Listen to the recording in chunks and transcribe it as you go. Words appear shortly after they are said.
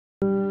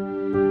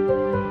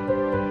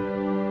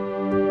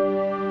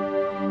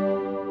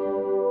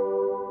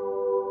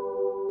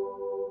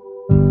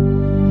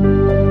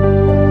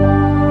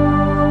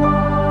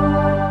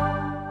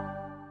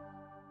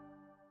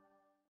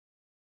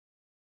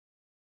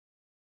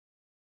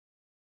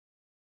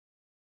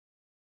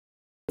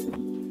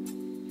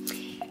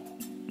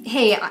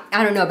Hey,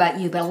 I don't know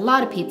about you, but a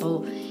lot of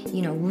people,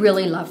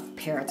 really love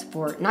parrots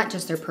for not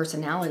just their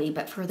personality,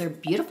 but for their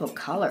beautiful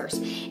colors.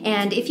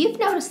 And if you've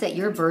noticed that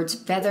your bird's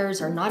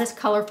feathers are not as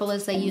colorful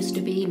as they used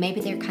to be,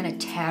 maybe they're kind of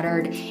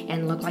tattered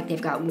and look like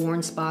they've got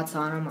worn spots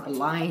on them or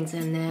lines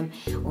in them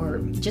or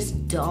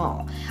just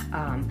dull,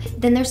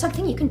 then there's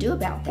something you can do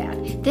about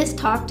that. This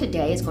talk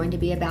today is going to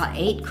be about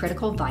 8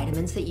 critical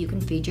vitamins that you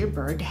can feed your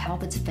bird to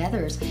help its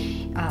feathers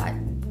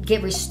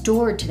get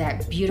restored to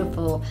that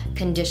beautiful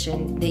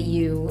condition that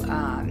you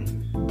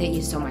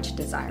so much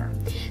desire.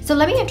 So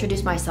let me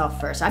introduce myself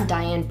first. I'm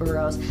Diane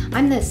Burrows.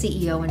 I'm the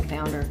CEO and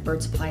founder of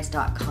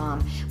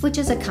BirdSupplies.com, which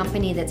is a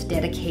company that's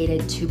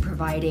dedicated to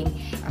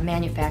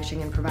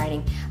manufacturing and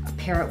providing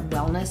parrot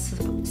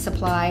wellness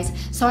supplies.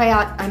 So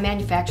I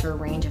manufacture a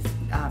range of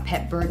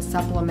pet bird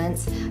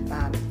supplements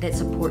that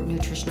support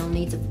nutritional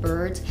needs of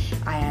birds,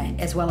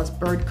 as well as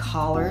bird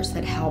collars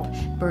that help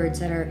birds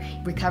that are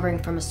recovering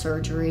from a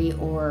surgery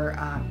or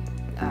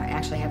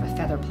actually have a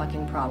feather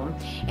plucking problem.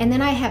 And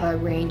then I have a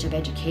range of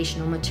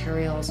educational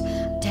materials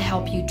to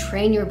help you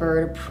train your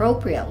bird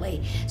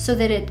appropriately so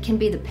that it can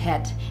be the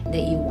pet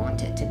that you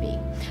want it to be.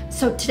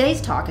 So today's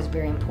talk is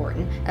very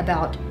important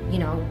about,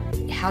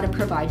 how to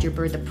provide your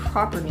bird the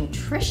proper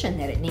nutrition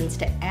that it needs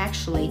to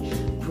actually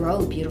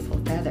grow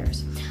beautiful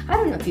feathers. I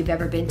don't know if you've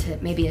ever been to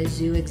maybe a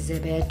zoo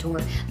exhibit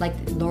or like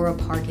Laurel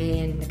Park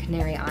in the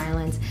Canary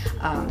Islands,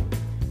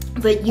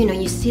 but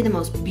you see the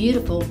most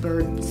beautiful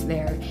birds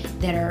there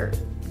that are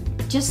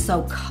just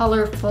so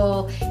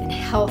colorful and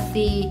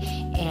healthy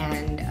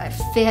and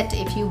fit,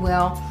 if you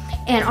will.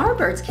 And our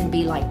birds can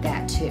be like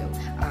that too.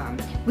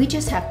 We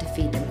just have to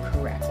feed them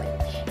correctly.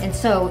 And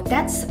so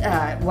that's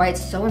why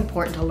it's so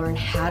important to learn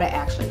how to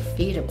actually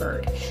feed a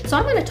bird. So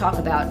I'm going to talk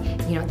about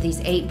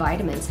these 8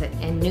 vitamins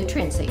and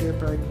nutrients that your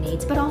bird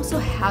needs, but also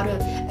how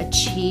to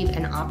achieve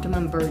an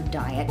optimum bird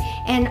diet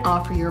and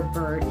offer your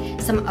bird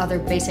some other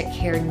basic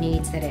care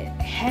needs that it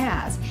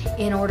has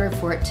in order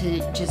for it to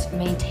just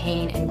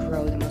maintain and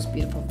grow the most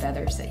beautiful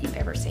feathers that you've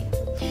ever seen.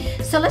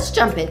 So let's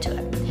jump into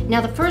it.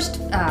 Now the first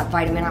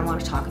vitamin I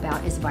want to talk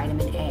about is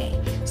vitamin A.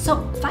 So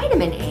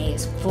vitamin A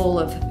is full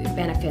of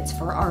benefits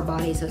for our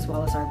bodies as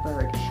well as our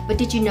bird. But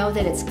did you know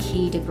that it's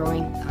key to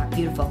growing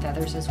beautiful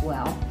feathers as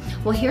well?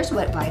 Well, here's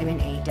what vitamin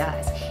A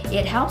does.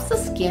 It helps the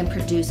skin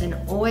produce an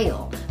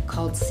oil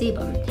called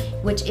sebum,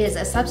 which is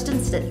a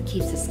substance that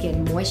keeps the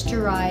skin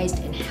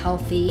moisturized and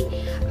healthy,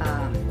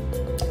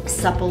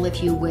 supple,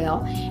 if you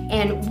will.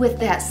 And with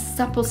that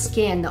supple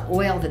skin, the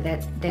oil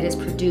that is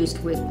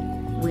produced with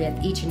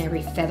each and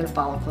every feather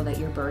follicle that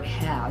your bird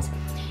has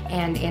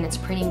and its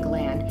printing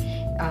gland,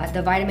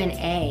 the vitamin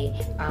A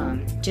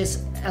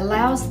just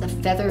allows the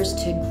feathers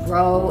to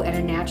grow at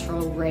a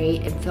natural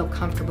rate and feel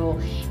comfortable,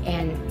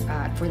 and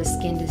for the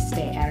skin to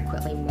stay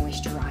adequately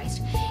moisturized.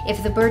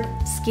 If the bird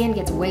skin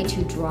gets way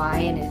too dry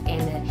and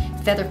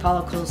the feather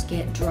follicles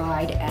get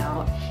dried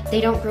out, they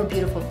don't grow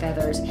beautiful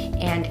feathers,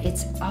 and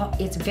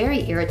it's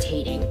very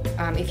irritating.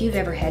 If you've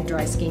ever had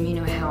dry skin, you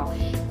know how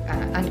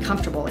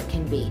uncomfortable it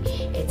can be.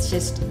 It's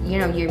just,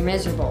 you're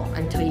miserable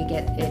until you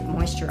get it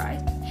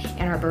moisturized.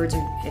 And our birds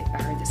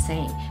are the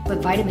same. But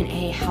vitamin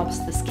A helps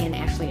the skin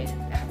actually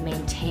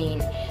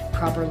maintain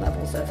proper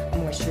levels of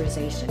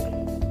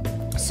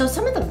moisturization. So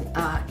some of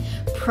the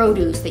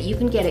produce that you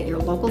can get at your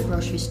local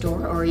grocery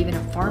store or even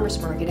a farmer's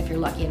market, if you're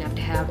lucky enough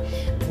to have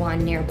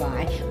one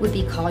nearby, would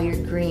be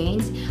collard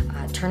greens,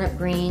 turnip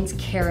greens,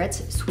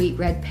 carrots, sweet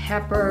red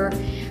pepper,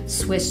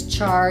 Swiss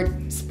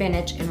chard,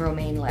 spinach, and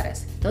romaine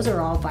lettuce. Those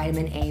are all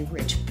vitamin A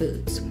rich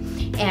foods.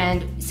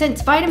 And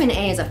since vitamin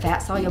A is a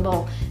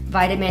fat-soluble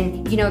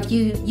vitamin, if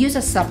you use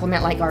a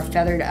supplement like our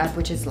Feathered Up,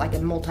 which is like a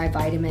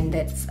multivitamin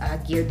that's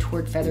geared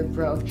toward feather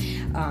growth,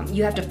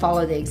 you have to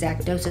follow the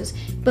exact doses.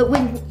 But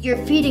when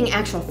you're feeding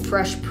actual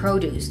fresh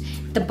produce,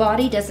 the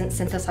body doesn't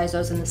synthesize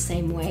those in the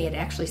same way. It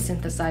actually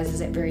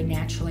synthesizes it very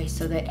naturally,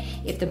 so that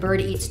if the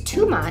bird eats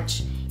too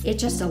much, it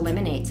just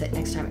eliminates it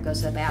next time it goes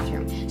to the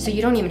bathroom. So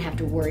you don't even have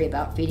to worry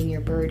about feeding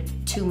your bird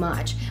too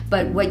much.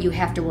 But what you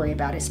have to worry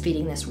about is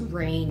feeding this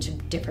range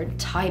of different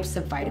types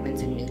of vitamins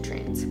and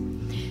nutrients.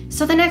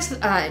 So the next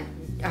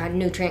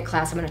nutrient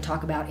class I'm going to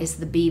talk about is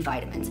the B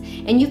vitamins.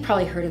 And you've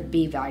probably heard of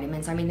B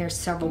vitamins. I mean, there's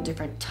several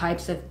different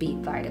types of B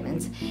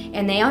vitamins,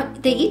 and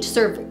they each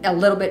serve a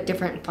little bit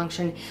different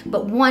function,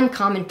 but one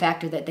common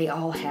factor that they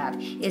all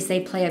have is they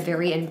play a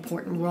very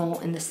important role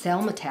in the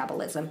cell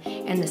metabolism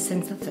and the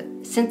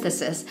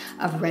synthesis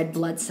of red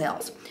blood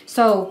cells.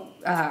 So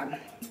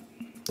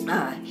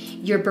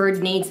your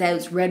bird needs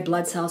those red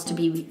blood cells to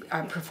be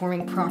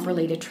performing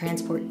properly to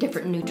transport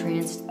different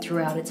nutrients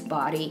throughout its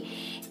body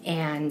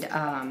and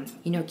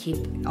keep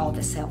all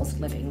the cells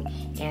living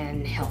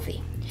and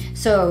healthy.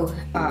 So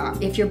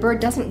if your bird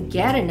doesn't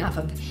get enough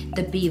of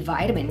the B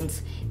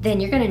vitamins, then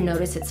you're going to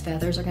notice its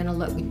feathers are going to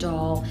look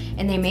dull,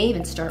 and they may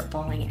even start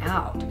falling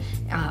out.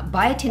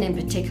 Biotin in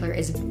particular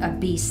is a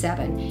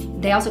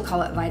B7. They also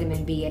call it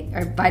vitamin B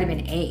or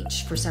vitamin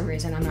H for some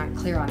reason. I'm not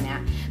clear on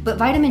that. But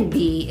vitamin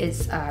B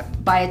is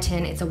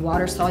biotin. It's a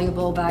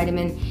water-soluble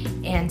vitamin,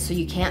 and so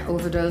you can't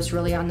overdose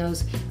really on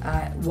those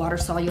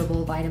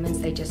water-soluble vitamins.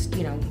 They just,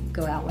 you know,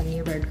 go out when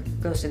your bird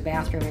goes to the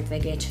bathroom if they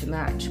get too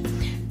much.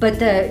 But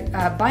the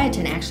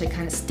biotin actually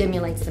kind of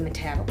stimulates the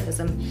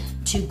metabolism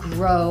to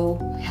grow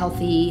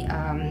healthy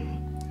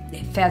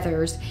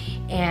feathers,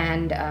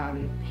 and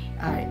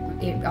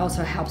it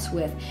also helps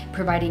with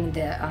providing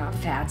the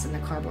fats and the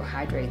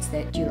carbohydrates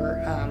that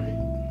your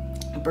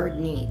bird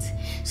needs.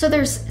 So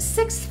there's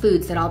 6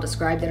 foods that I'll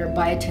describe that are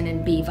biotin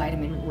and B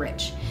vitamin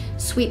rich.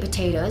 Sweet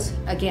potatoes,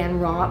 again,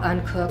 raw,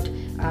 uncooked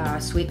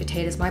sweet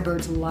potatoes. My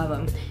birds love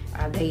them.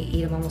 They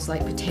eat them almost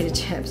like potato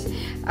chips.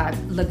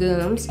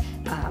 Legumes,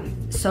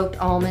 soaked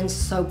almonds,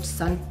 soaked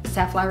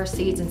safflower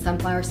seeds and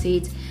sunflower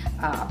seeds,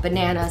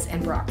 bananas,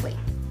 and broccoli.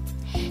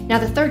 Now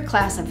the third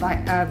class of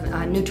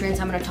nutrients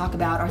I'm going to talk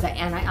about are the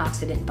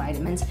antioxidant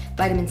vitamins,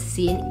 vitamins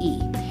C and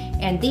E.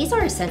 And these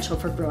are essential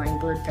for growing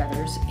bird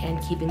feathers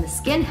and keeping the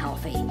skin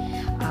healthy.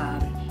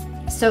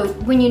 So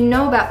when you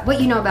know about what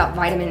you know about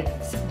vitamins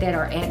that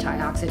are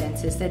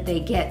antioxidants is that they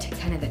get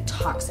kind of the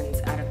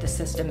toxins out of the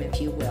system, if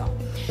you will.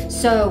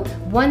 So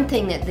one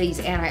thing that these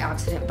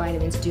antioxidant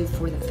vitamins do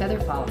for the feather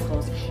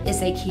follicles is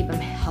they keep them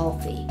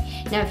healthy.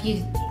 Now if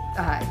you've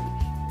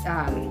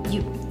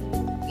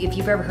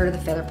ever heard of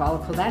the feather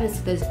follicle, that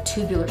is the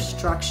tubular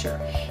structure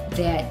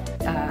that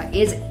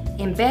is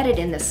embedded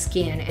in the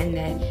skin, and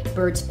the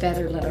bird's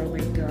feather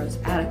literally grows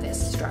out of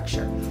this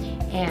structure.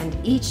 And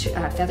each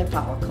feather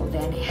follicle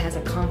then has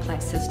a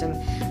complex system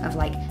of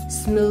like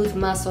smooth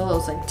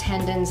muscles and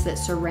tendons that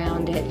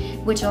surround it,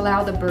 which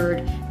allow the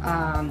bird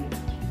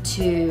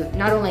to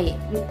not only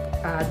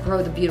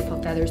grow the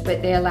beautiful feathers,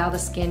 but they allow the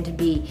skin to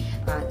be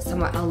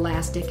somewhat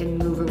elastic and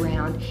move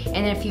around.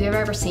 And if you've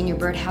ever seen your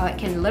bird, how it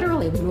can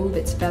literally move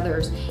its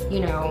feathers, you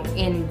know,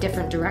 in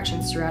different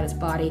directions throughout its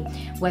body,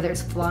 whether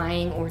it's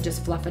flying or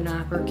just fluffing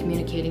up or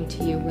communicating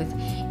to you with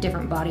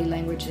different body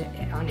language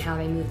on how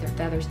they move their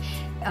feathers.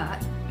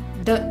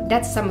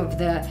 That's some of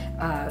the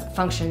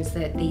functions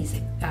that these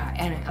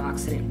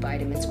antioxidant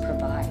vitamins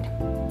provide.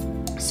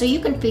 So you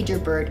can feed your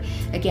bird,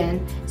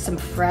 again, some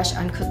fresh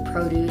uncooked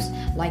produce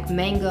like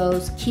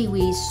mangoes,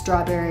 kiwis,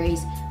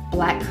 strawberries,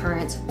 black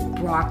currants,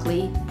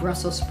 broccoli,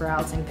 Brussels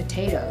sprouts, and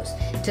potatoes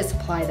to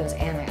supply those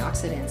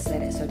antioxidants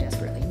that it so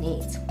desperately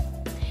needs.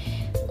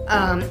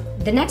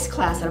 The next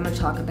class that I'm going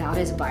to talk about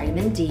is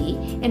vitamin D.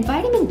 And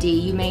vitamin D,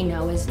 you may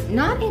know, is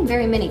not in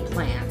very many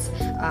plants,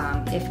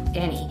 if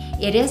any.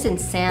 It is in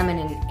salmon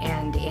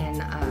and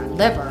in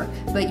liver,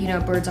 but you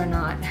know, birds are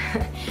not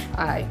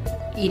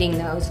eating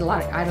those.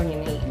 I don't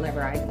even eat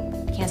liver. I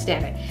can't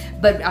stand it.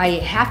 But I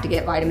have to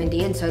get vitamin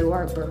D, and so do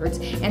our birds.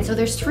 And so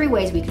there's 3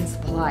 ways we can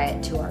supply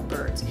it to our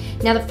birds.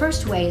 Now the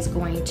first way is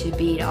going to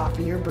be to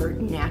offer your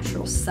bird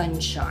natural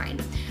sunshine.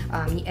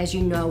 As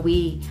you know,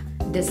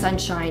 the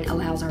sunshine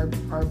allows our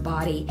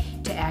body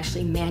to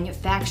actually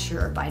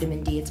manufacture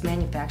vitamin D. It's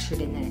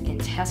manufactured in the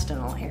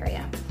intestinal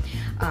area.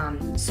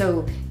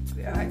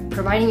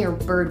 Providing your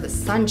bird with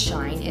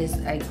sunshine is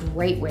a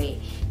great way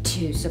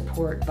to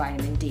support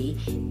vitamin D,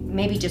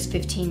 maybe just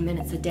 15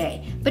 minutes a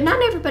day. But not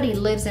everybody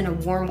lives in a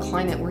warm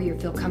climate where you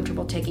feel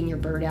comfortable taking your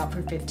bird out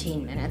for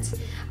 15 minutes.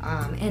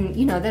 And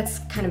you know, that's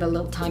kind of a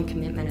little time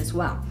commitment as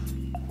well.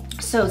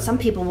 So some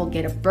people will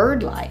get a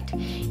bird light,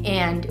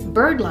 and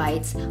bird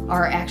lights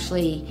are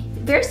actually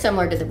very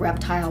similar to the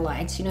reptile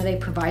lights. You know, they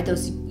provide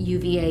those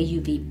UVA,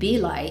 UVB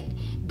light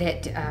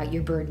that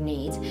your bird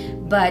needs,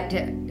 but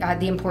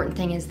the important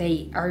thing is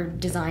they are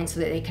designed so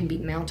that they can be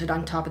mounted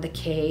on top of the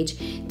cage.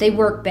 They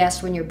work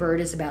best when your bird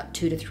is about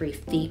 2 to 3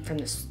 feet from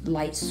the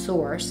light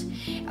source.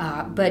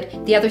 But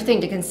the other thing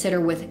to consider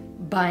with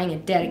buying a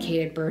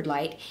dedicated bird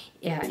light,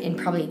 and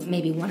probably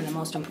maybe one of the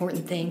most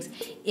important things,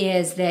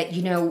 is that,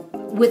 you know,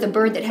 with a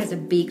bird that has a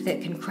beak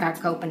that can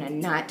crack open a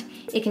nut,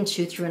 it can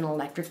chew through an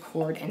electric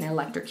cord and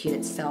electrocute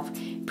itself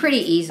pretty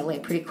easily,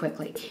 pretty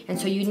quickly. And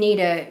so you need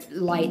a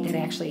light that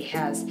actually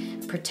has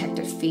a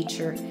protective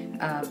feature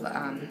of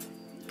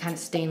kind of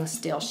stainless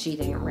steel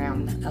sheathing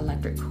around the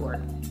electric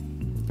cord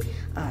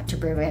to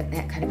prevent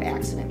that kind of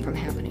accident from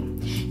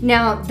happening.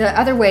 Now, the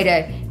other way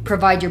to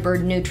provide your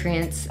bird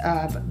nutrients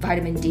of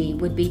vitamin D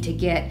would be to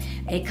get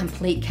a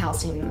complete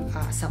calcium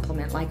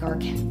supplement like our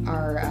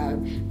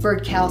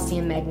bird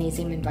calcium,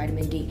 magnesium, and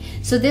vitamin D.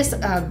 So this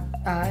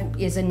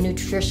is a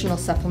nutritional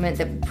supplement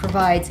that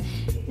provides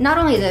not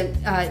only the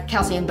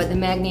calcium, but the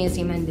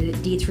magnesium and the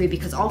D3,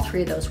 because all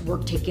 3 of those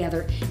work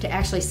together to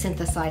actually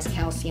synthesize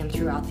calcium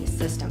throughout the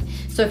system.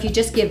 So if you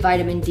just give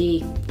vitamin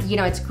D, you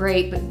know, it's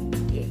great, but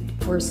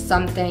for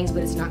some things,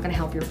 but it's not going to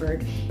help your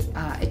bird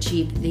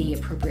achieve the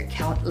appropriate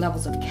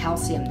levels of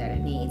calcium that it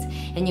needs.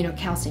 And you know,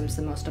 calcium is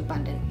the most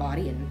abundant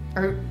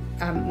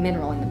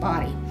mineral in the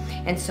body,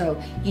 and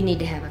so you need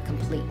to have a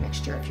complete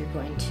mixture if you're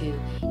going to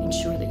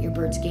ensure that your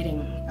bird's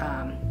getting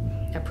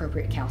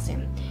appropriate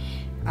calcium.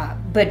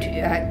 But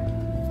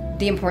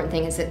the important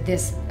thing is that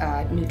this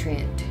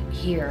nutrient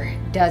here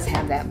does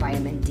have that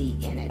vitamin D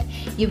in it.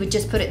 You would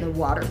just put it in the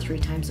water 3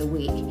 times a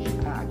week.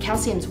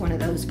 Calcium is one of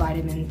those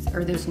vitamins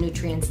or those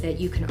nutrients that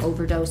you can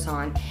overdose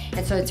on,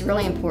 and so it's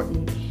really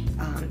important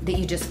that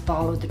you just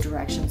follow the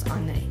directions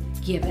on the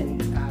given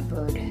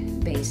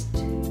bird-based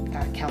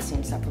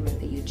calcium supplement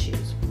that you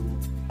choose.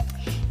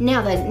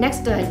 Now the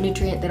next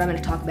nutrient that I'm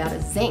going to talk about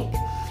is zinc.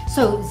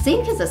 So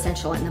zinc is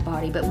essential in the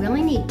body, but we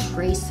only need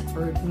trace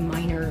or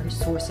minor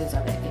sources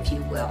of it, if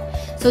you will.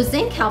 So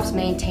zinc helps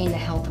maintain the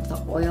health of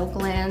the oil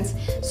glands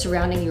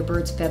surrounding your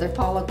bird's feather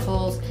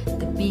follicles,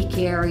 the beak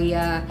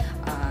area,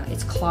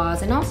 its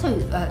claws, and also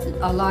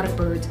a lot of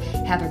birds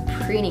have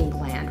a preening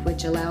gland,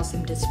 which allows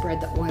them to spread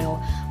the oil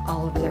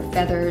all over their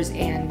feathers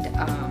and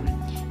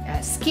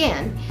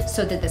skin,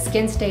 so that the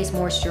skin stays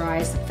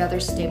moisturized, the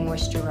feathers stay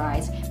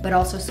moisturized, but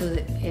also so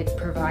that it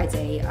provides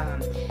a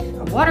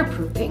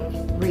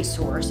waterproofing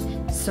resource,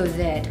 so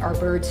that our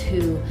birds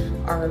who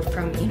are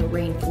from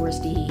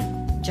rainforesty,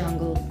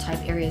 jungle type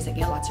areas that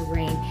get lots of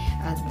rain,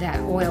 that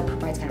oil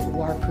provides kind of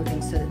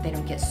waterproofing so that they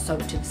don't get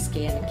soaked to the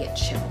skin and get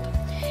chilled.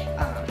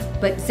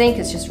 But zinc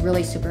is just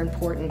really super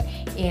important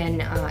in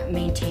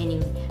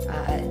maintaining,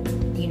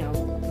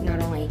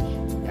 not only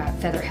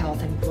feather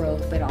health and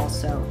growth, but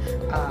also,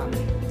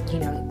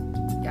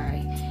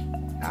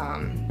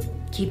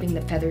 keeping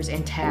the feathers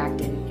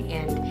intact.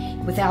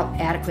 And without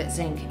adequate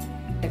zinc,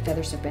 the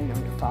feathers have been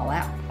known to fall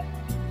out.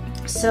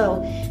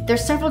 So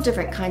there's several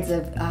different kinds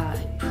of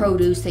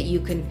produce that you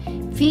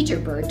can feed your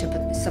bird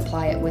to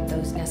supply it with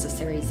those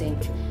necessary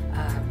zinc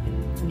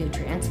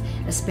nutrients: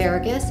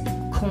 asparagus,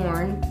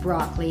 corn,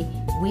 broccoli,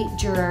 wheat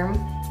germ,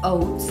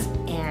 oats,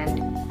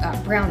 and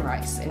brown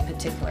rice in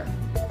particular.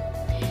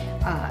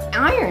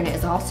 Iron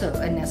is also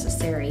a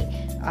necessary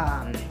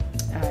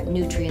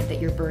nutrient that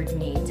your bird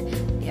needs.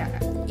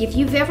 If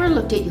you've ever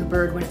looked at your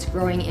bird when it's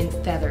growing in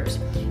feathers,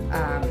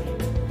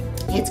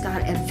 it's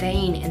got a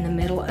vein in the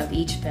middle of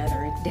each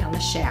feather down the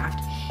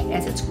shaft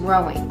as it's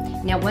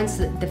growing. Now once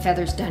the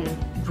feather's done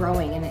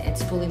growing and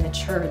it's fully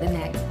mature, then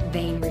that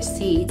vein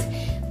recedes.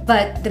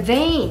 But the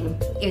vein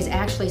is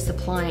actually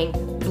supplying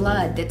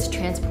blood that's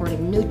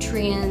transporting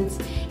nutrients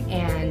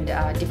and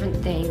different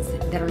things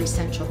that are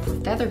essential for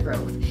feather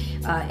growth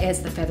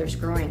as the feather's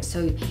growing.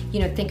 So,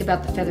 think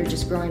about the feather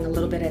just growing a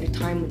little bit at a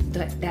time.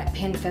 That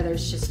pin feather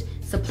is just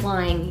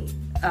supplying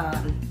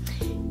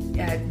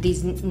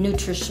these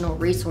nutritional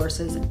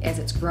resources as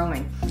it's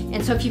growing.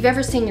 And so if you've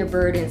ever seen your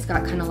bird and it's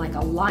got kind of like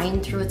a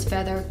line through its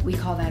feather, we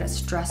call that a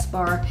stress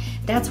bar.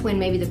 That's when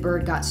maybe the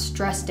bird got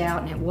stressed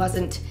out and it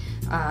wasn't,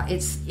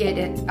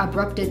 it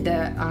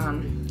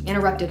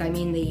interrupted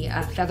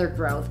the feather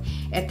growth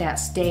at that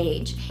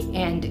stage,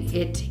 and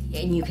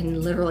you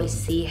can literally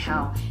see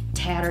how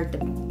tattered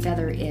the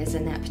feather is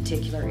in that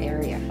particular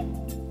area.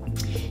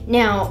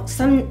 Now,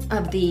 some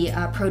of the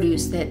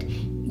produce that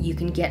you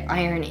can get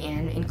iron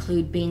in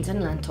include beans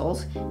and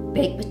lentils,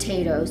 baked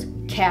potatoes,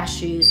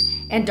 cashews,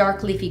 and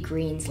dark leafy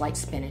greens like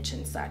spinach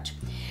and such.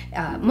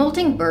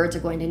 Molting birds are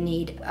going to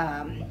need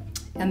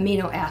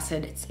amino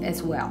acids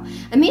as well.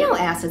 Amino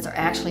acids are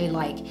actually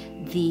like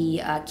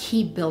the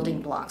key building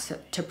blocks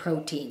to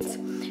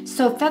proteins.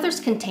 So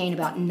feathers contain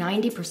about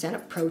 90%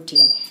 of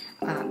protein.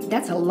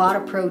 That's a lot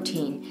of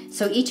protein.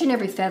 So each and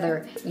every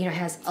feather,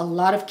 has a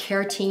lot of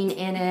keratin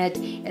in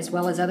it, as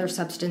well as other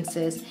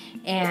substances.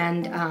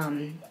 And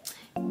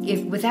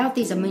without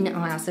these amino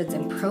acids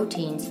and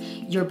proteins,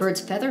 your bird's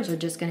feathers are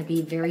just going to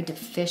be very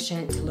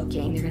deficient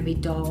looking. They're going to be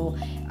dull.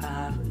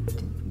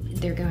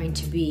 They're going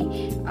to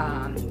be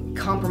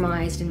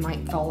compromised and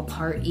might fall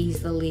apart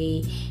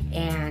easily,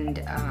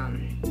 and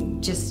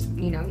just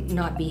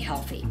not be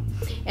healthy.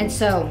 And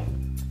so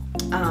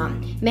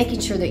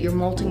making sure that your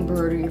molting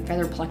bird or your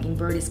feather plucking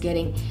bird is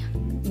getting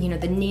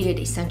the needed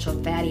essential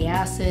fatty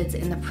acids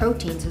and the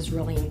proteins is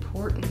really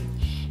important.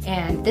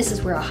 And this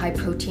is where a high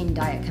protein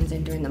diet comes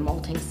in during the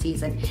molting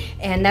season.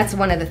 And that's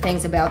one of the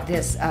things about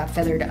this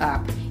Feathered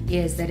Up,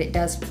 is that it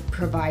does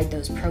provide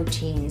those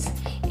proteins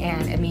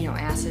and amino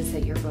acids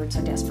that your bird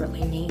so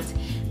desperately needs.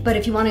 But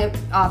if you want to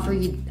offer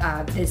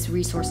these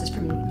resources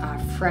from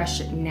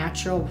fresh,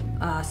 natural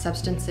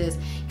substances,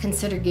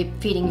 consider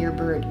feeding your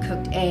bird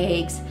cooked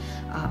eggs,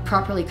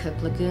 properly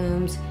cooked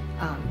legumes,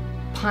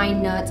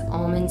 pine nuts,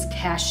 almonds,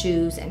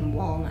 cashews, and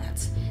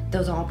walnuts.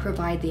 Those all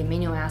provide the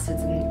amino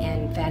acids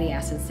and fatty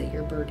acids that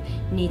your bird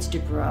needs to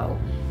grow,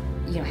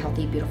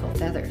 healthy, beautiful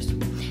feathers.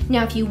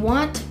 Now, if you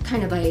want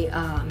kind of a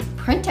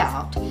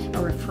printout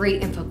or a free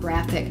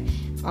infographic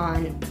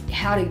on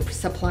how to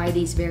supply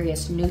these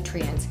various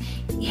nutrients,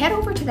 head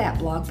over to that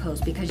blog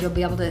post, because you'll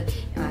be able to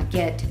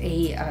get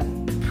a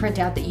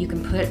printout that you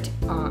can put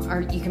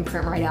or you can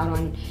print right out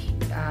on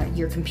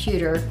your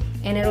computer,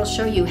 and it'll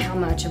show you how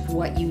much of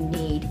what you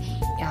need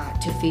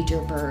to feed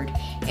your bird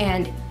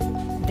and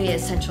the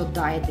essential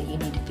diet that you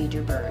need to feed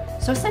your bird.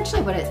 So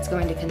essentially what it's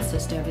going to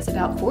consist of is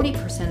about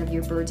 40% of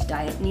your bird's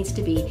diet needs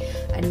to be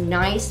a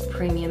nice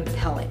premium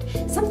pellet,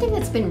 something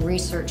that's been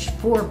researched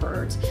for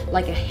birds,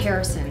 like a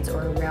Harrison's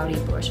or a Rowdy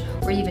Bush,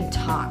 or even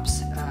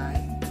Top's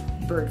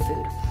bird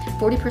food.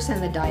 40%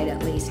 of the diet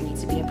at least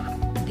needs to be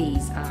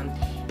these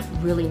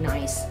really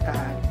nice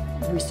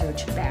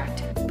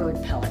research-backed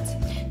bird pellets.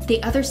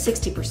 The other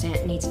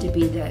 60% needs to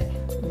be the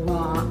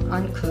raw,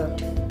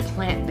 uncooked,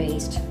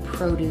 plant-based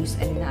produce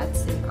and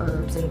nuts and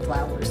herbs and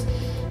flowers,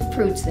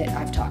 fruits that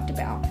I've talked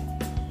about.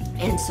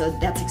 And so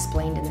that's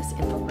explained in this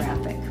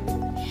infographic.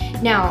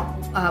 Now,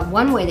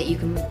 one way that you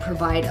can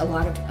provide a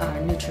lot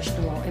of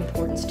nutritional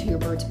importance to your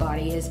bird's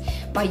body is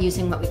by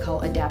using what we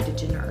call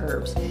adaptogen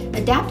herbs.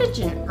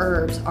 Adaptogen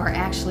herbs are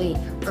actually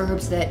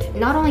herbs that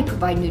not only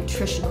provide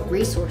nutritional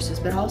resources,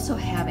 but also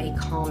have a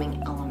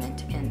calming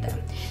element in them.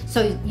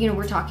 So, you know,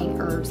 we're talking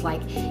herbs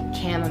like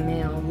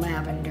chamomile,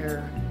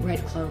 lavender,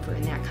 red clover,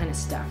 and that kind of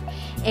stuff.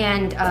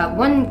 And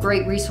one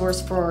great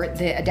resource for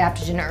the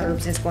adaptogen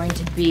herbs is going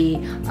to be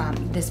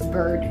this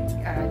bird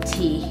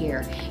tea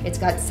here. It's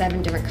got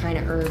 7 different kind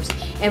of herbs.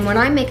 And when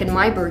I'm making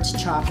my bird's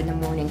chop in the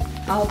morning,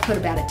 I'll put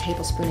about a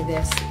tablespoon of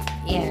this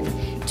in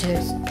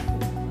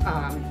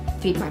to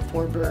feed my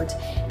 4 birds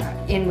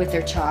in with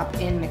their chop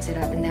and mix it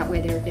up, and that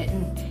way they're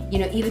getting, you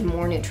know, even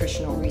more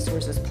nutritional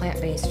resources,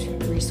 plant-based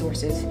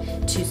resources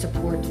to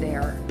support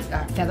their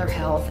feather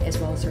health as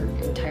well as their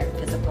entire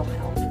physical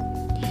health.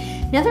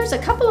 Now there's a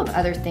couple of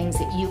other things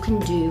that you can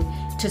do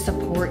to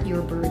support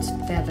your bird's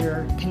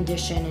feather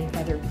condition and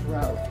feather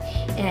growth.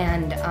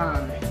 And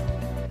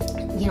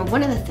you know,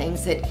 one of the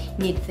things that you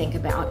need to think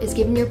about is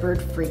giving your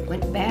bird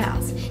frequent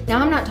baths. Now,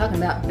 I'm not talking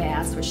about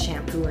baths with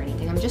shampoo or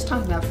anything. I'm just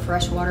talking about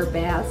freshwater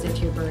baths if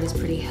your bird is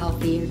pretty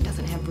healthy or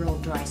doesn't have real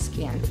dry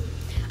skin.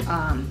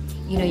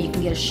 You know, you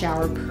can get a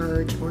shower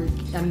purge or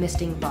a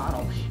misting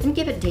bottle and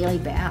give it daily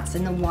baths.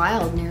 In the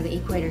wild near the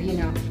equator, you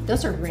know,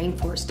 those are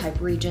rainforest type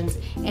regions,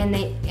 and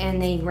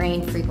they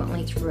rain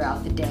frequently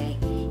throughout the day,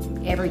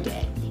 every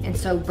day. And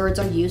so birds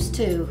are used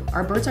to,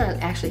 our birds are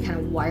actually kind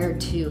of wired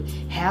to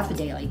have the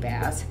daily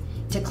baths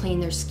to clean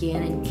their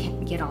skin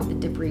and get all the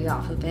debris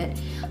off of it.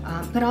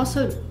 But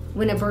also,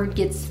 when a bird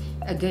gets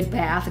a good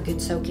bath, a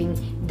good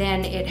soaking,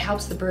 then it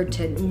helps the bird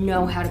to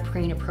know how to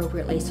preen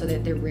appropriately so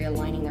that they're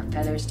realigning their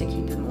feathers to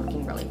keep them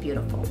looking really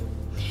beautiful.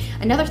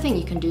 Another thing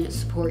you can do to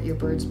support your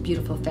bird's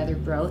beautiful feather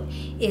growth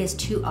is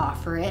to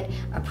offer it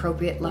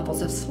appropriate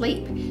levels of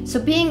sleep. So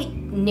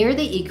being near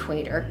the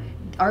equator,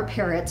 our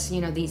parrots,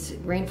 you know, these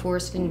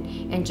rainforests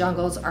and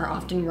jungles are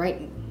often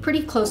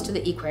pretty close to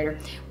the equator,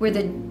 where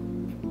the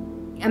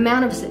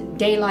amount of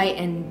daylight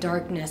and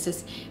darkness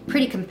is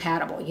pretty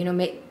compatible. You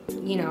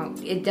know,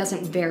 it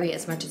doesn't vary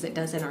as much as it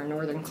does in our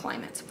northern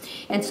climates.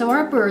 And so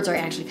our birds are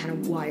actually kind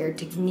of wired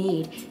to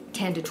need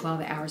 10 to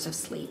 12 hours of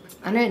sleep,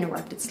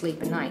 uninterrupted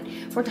sleep at night.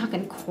 We're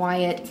talking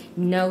quiet,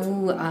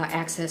 no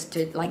access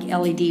to like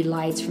LED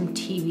lights from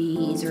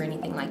TVs or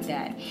anything like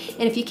that.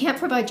 And if you can't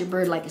provide your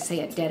bird, like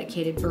say, a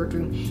dedicated bird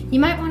room, you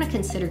might want to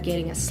consider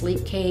getting a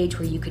sleep cage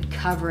where you could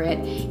cover it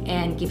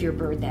and give your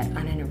bird that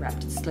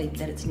uninterrupted sleep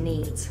that it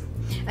needs.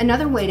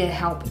 Another way to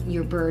help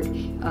your bird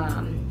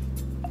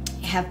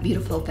have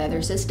beautiful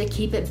feathers is to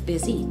keep it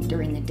busy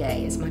during the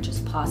day as much as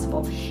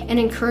possible and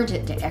encourage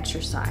it to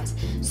exercise.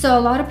 So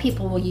a lot of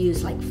people will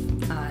use like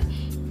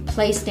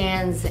play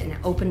stands and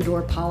open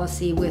door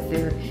policy with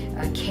their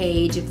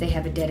cage. If they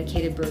have a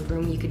dedicated bird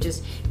room, you could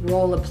just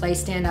roll a play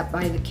stand up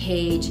by the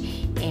cage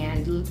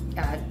and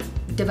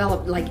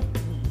develop, like,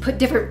 put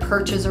different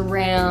perches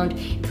around,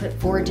 put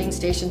foraging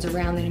stations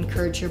around that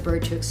encourage your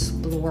bird to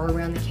explore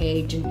around the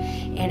cage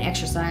and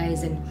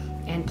exercise and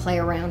play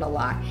around a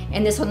lot.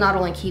 And this will not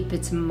only keep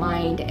its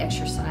mind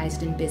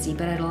exercised and busy,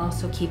 but it'll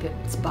also keep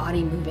its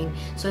body moving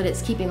so that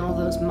it's keeping all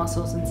those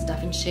muscles and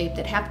stuff in shape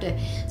that have to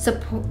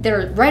support,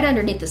 they're right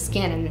underneath the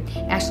skin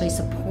and actually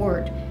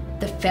support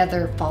the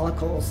feather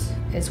follicles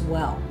as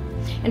well.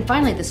 And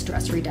finally, the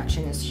stress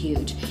reduction is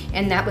huge.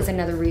 And that was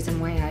another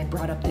reason why I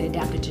brought up the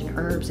adaptogen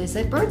herbs, is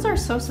that birds are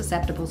so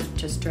susceptible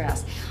to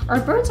stress. Our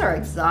birds are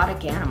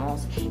exotic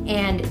animals,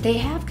 and they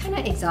have kind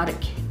of exotic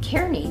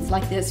care needs,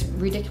 like this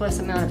ridiculous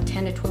amount of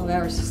 10 to 12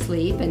 hours of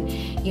sleep and,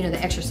 you know,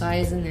 the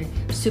exercise and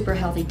the super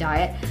healthy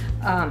diet.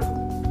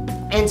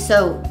 And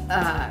so,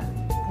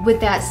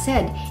 with that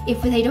said,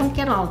 if they don't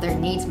get all their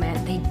needs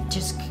met, they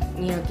just,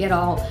 you know, get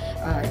all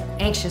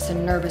anxious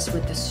and nervous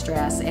with the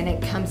stress, and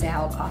it comes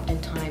out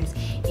oftentimes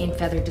in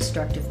feather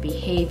destructive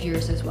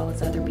behaviors as well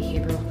as other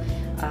behavioral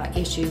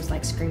issues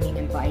like screaming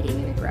and biting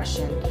and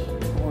aggression,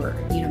 or,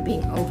 you know,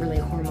 being overly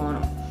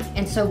hormonal.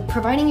 And so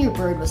providing your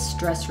bird with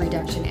stress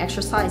reduction,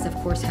 exercise of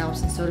course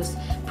helps, and so does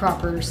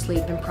proper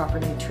sleep and proper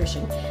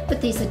nutrition.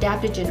 But these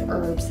adaptogen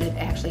herbs that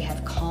actually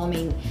have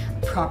calming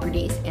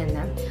properties in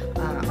them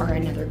are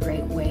another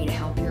great way to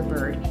help your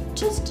bird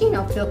just, you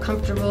know, feel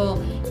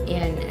comfortable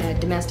in a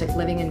domestic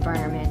living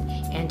environment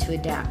and to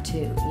adapt to,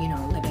 you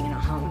know, living in a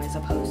home as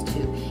opposed to,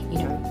 you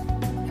know,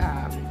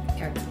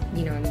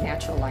 you know,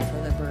 natural life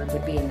of the bird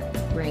would be in the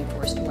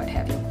rainforest or what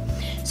have you.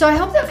 So I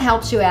hope that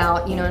helps you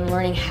out, you know, in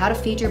learning how to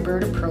feed your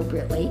bird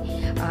appropriately.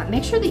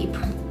 Make sure that you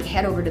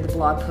head over to the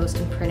blog post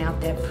and print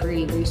out that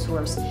free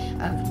resource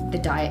of the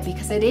diet,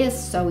 because it is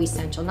so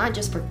essential, not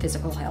just for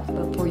physical health,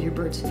 but for your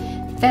bird's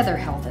feather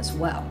health as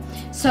well.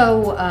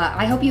 So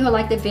I hope you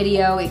liked the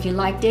video. If you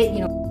liked it, you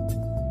know,